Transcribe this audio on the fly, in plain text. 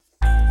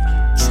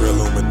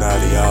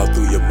me all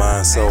through your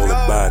mind, soul,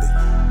 and body.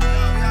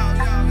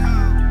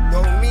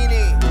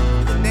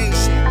 The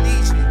nation,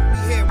 legion, we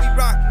here, we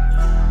rockin'.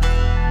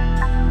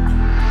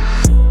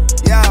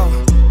 Yo,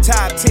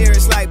 top tier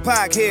is like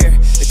Pac here.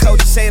 The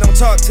coaches say don't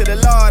talk to the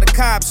law, the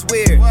cops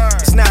weird.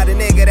 It's not a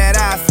nigga that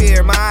I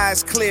fear, my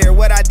eyes clear.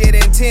 What I did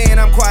in 10,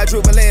 I'm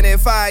quadrupling in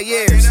 5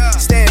 years.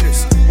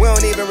 Standards, we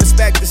don't even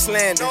respect the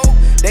slander.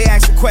 They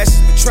ask the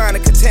questions but trying to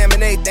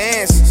contaminate the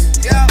answers.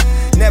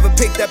 Never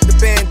picked up the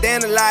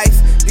bandana life.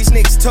 These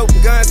niggas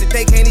toting guns that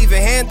they can't even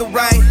handle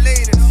right.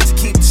 To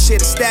keep the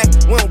shit a stack,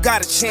 we don't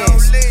got a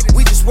chance.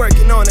 We just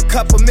working on a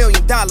couple $1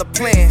 million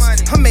plans.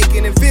 I'm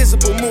making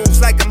invisible moves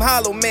like I'm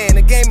Hollow Man.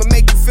 The game will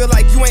make you feel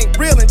like you ain't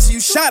real until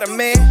you shot a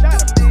man.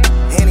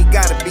 And he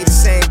gotta be the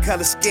same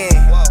color skin.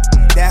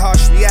 That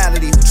harsh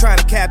reality, who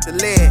tryna cap the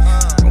lid?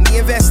 When we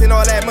invest in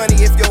all that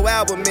money if your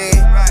album is.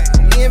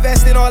 We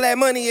invest in all that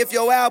money if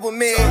your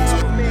album is.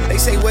 They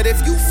say, what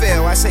if you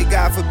fail? I say,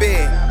 God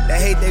forbid. That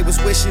hate they was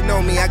wishing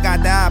on me, I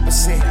got the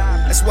opposite.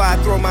 That's why I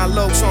throw my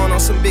looks on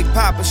some Big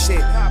Papa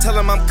shit. Tell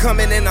them I'm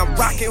coming and I'm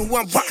rocking who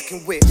I'm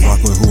rocking with. Rock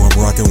with who I'm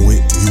rocking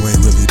with. You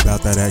ain't really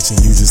about that action,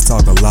 you just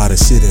talk a lot of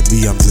shit. And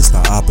me, I'm just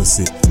the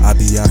opposite. I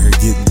be out here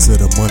getting to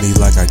the money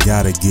like I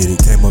gotta get it.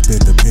 Came up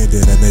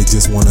independent and they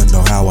just wanna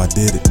know how I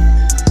did it.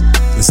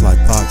 It's like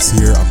Pac's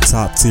here, I'm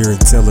top tier,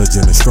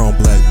 intelligent, a strong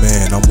black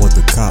man, I'm what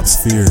the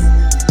cops fear.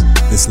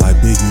 It's like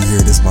Biggie here,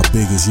 this my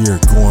biggest year.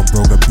 Going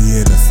broke or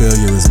being a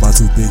failure is my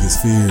 2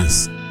 biggest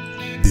fears.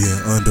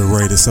 Being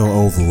underrated, so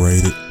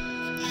overrated.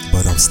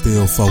 But I'm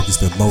still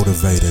focused and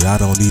motivated. I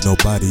don't need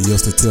nobody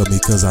else to tell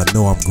me cause I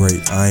know I'm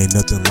great. I ain't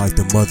nothing like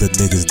them other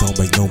niggas, don't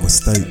make no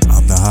mistake.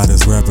 I'm the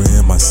hottest rapper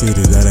in my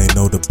city, that ain't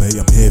no debate.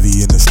 I'm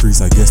heavy in the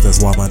streets, I guess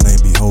that's why my name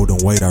be holding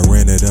weight. I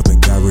ran it up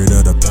and got rid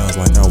of the pounds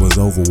like I was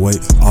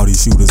overweight. All these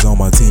shooters on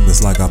my team,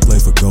 it's like I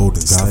play for Golden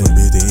State. God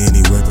forbid that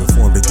any weapon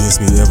formed against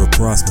me ever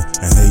prosper.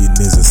 And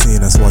hating is a sin,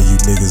 that's why you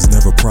niggas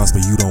never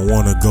prosper. You don't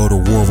wanna go to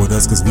war with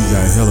us cause we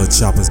got hella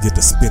choppers. Get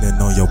to spinning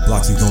on your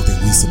block, you gon' think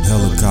we some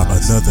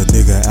helicopters. Another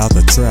nigga out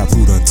the trap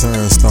who done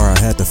turned star. I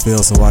had to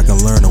fail so I can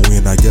learn to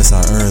win. I guess I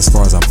earned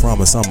scars. I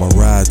promise I'ma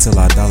ride till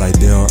I die like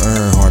Dale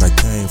Earnhardt. I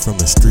came from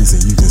the streets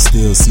and you can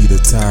still see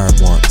the tire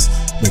marks.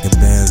 Making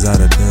bands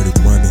out of dirty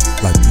money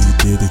like P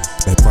Diddy.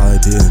 They probably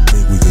didn't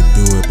think we could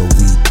do it, but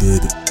we did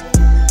it.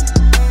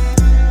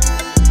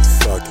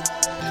 Fuck it.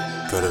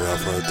 Cut it off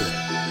right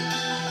there.